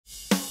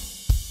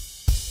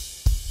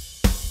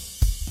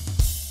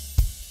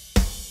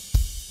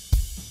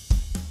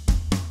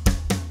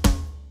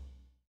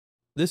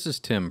This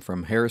is Tim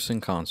from Harrison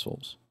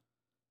Consoles.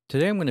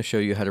 Today I'm going to show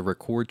you how to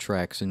record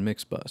tracks in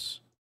Mixbus.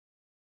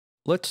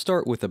 Let's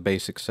start with a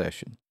basic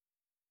session.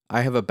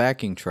 I have a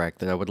backing track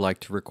that I would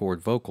like to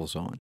record vocals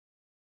on.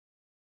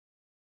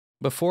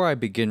 Before I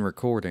begin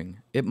recording,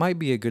 it might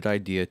be a good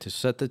idea to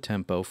set the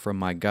tempo from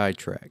my guide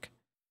track.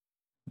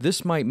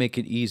 This might make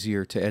it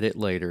easier to edit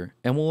later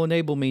and will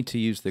enable me to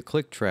use the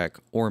click track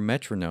or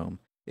metronome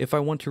if I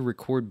want to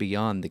record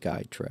beyond the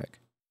guide track.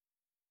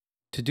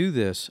 To do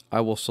this, I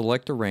will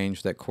select a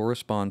range that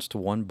corresponds to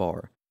one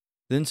bar,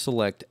 then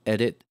select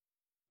Edit,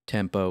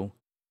 Tempo,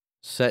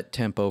 Set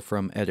Tempo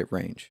from Edit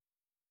Range.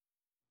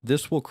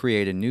 This will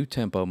create a new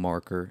tempo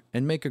marker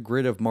and make a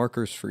grid of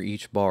markers for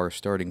each bar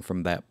starting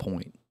from that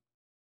point.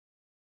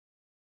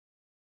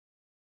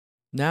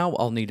 Now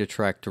I'll need a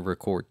track to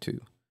record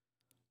to.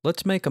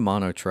 Let's make a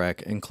mono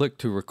track and click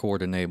to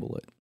record enable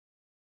it.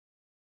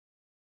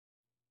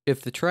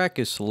 If the track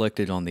is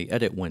selected on the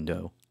edit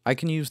window, I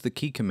can use the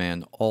key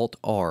command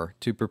Alt-R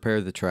to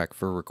prepare the track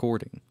for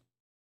recording.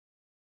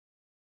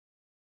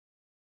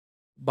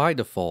 By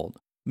default,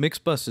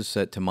 Mixbus is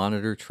set to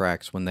monitor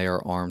tracks when they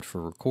are armed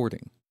for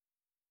recording.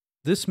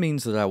 This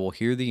means that I will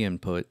hear the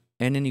input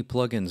and any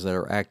plugins that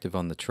are active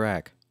on the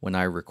track when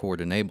I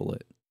record enable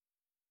it.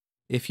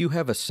 If you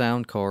have a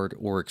sound card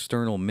or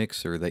external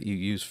mixer that you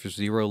use for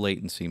zero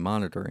latency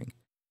monitoring,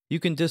 you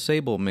can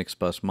disable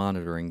Mixbus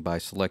monitoring by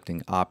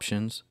selecting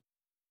Options,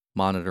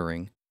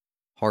 Monitoring,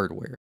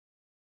 Hardware.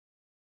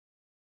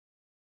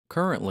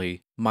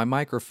 Currently, my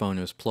microphone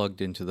is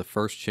plugged into the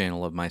first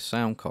channel of my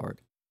sound card,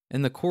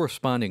 and the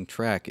corresponding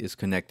track is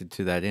connected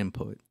to that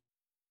input.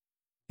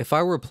 If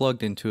I were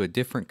plugged into a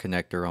different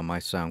connector on my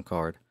sound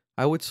card,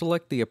 I would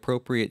select the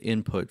appropriate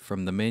input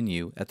from the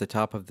menu at the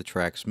top of the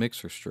track's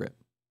mixer strip.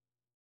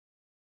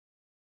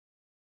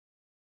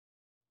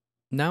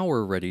 Now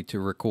we're ready to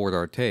record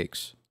our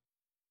takes.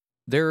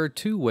 There are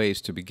two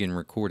ways to begin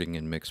recording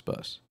in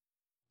Mixbus.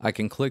 I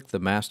can click the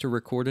Master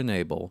Record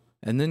Enable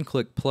and then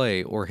click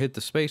play or hit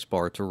the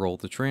spacebar to roll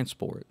the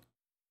transport.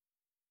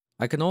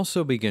 I can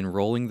also begin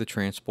rolling the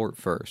transport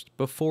first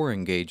before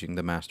engaging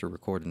the Master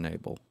Record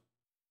Enable.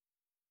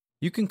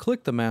 You can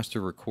click the Master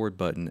Record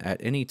button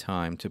at any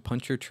time to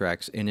punch your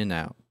tracks in and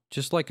out,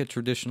 just like a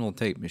traditional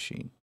tape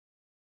machine.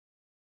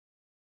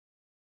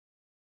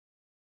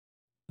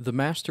 The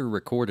Master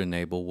Record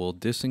Enable will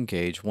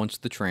disengage once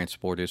the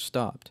transport is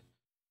stopped.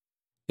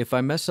 If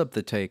I mess up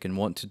the take and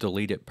want to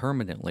delete it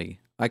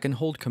permanently, I can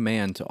hold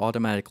Command to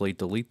automatically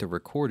delete the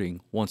recording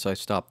once I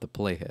stop the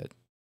playhead.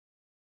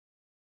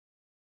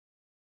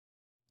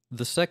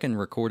 The second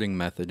recording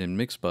method in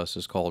Mixbus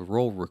is called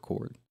Roll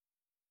Record.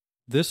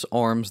 This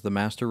arms the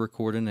Master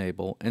Record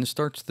Enable and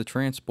starts the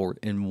transport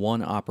in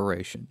one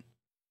operation.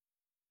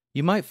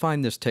 You might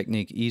find this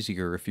technique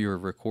easier if you are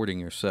recording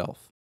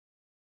yourself.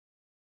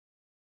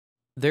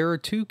 There are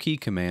two key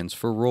commands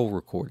for roll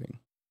recording.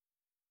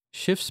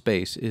 Shift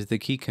space is the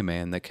key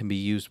command that can be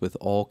used with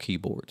all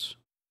keyboards.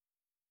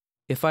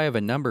 If I have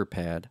a number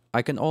pad,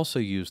 I can also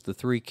use the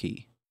 3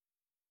 key.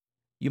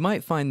 You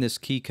might find this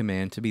key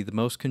command to be the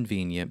most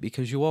convenient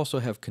because you also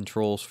have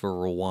controls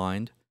for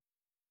rewind,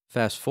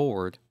 fast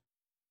forward,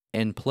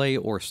 and play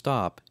or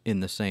stop in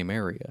the same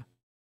area.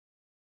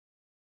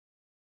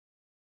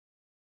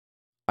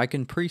 I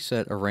can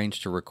preset a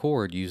range to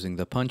record using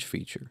the punch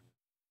feature.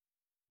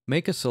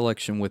 Make a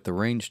selection with the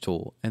range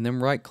tool and then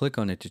right-click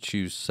on it to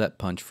choose Set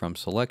Punch from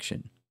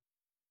Selection.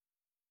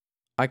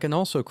 I can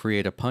also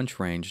create a punch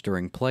range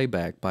during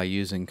playback by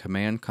using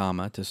Command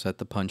comma to set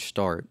the punch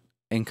start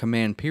and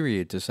Command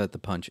period to set the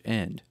punch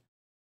end.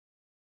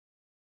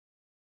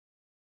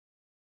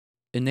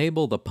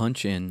 Enable the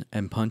punch in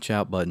and punch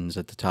out buttons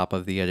at the top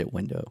of the edit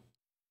window.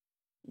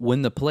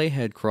 When the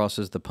playhead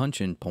crosses the punch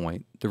in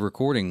point, the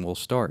recording will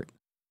start.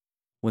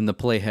 When the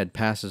playhead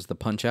passes the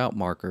punch out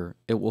marker,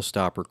 it will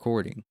stop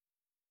recording.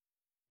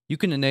 You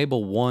can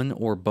enable one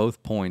or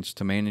both points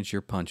to manage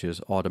your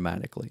punches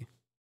automatically.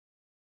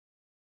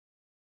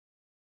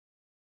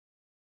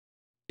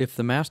 If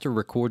the Master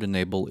Record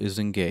Enable is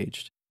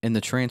engaged and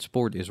the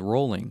transport is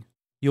rolling,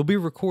 you'll be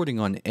recording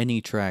on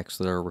any tracks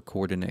that are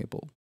record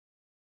enabled.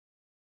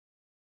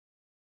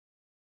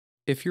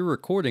 If you're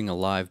recording a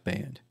live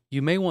band,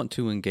 you may want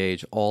to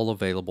engage all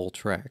available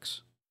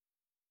tracks.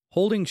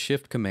 Holding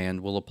Shift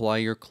Command will apply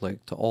your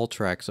click to all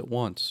tracks at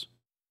once.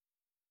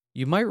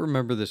 You might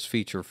remember this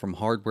feature from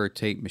hardware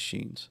tape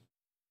machines.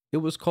 It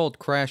was called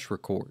Crash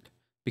Record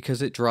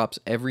because it drops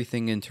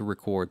everything into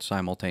record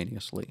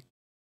simultaneously.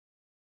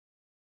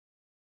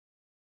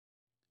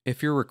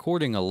 If you're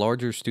recording a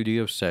larger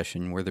studio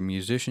session where the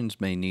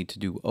musicians may need to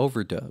do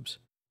overdubs,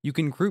 you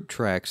can group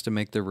tracks to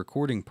make the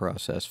recording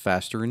process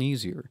faster and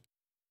easier.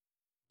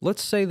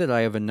 Let's say that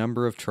I have a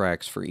number of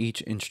tracks for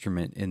each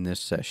instrument in this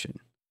session.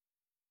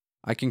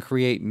 I can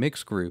create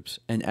mix groups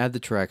and add the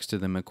tracks to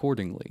them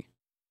accordingly.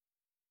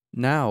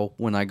 Now,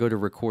 when I go to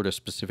record a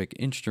specific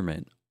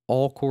instrument,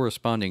 all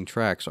corresponding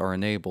tracks are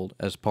enabled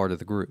as part of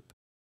the group.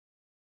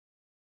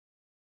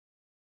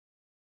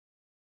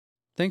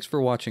 Thanks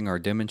for watching our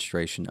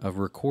demonstration of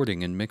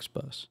recording in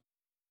Mixbus.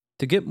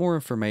 To get more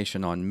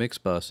information on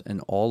Mixbus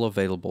and all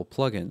available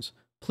plugins,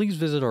 please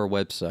visit our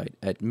website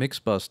at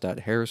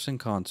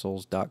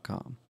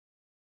mixbus.harrisonconsoles.com.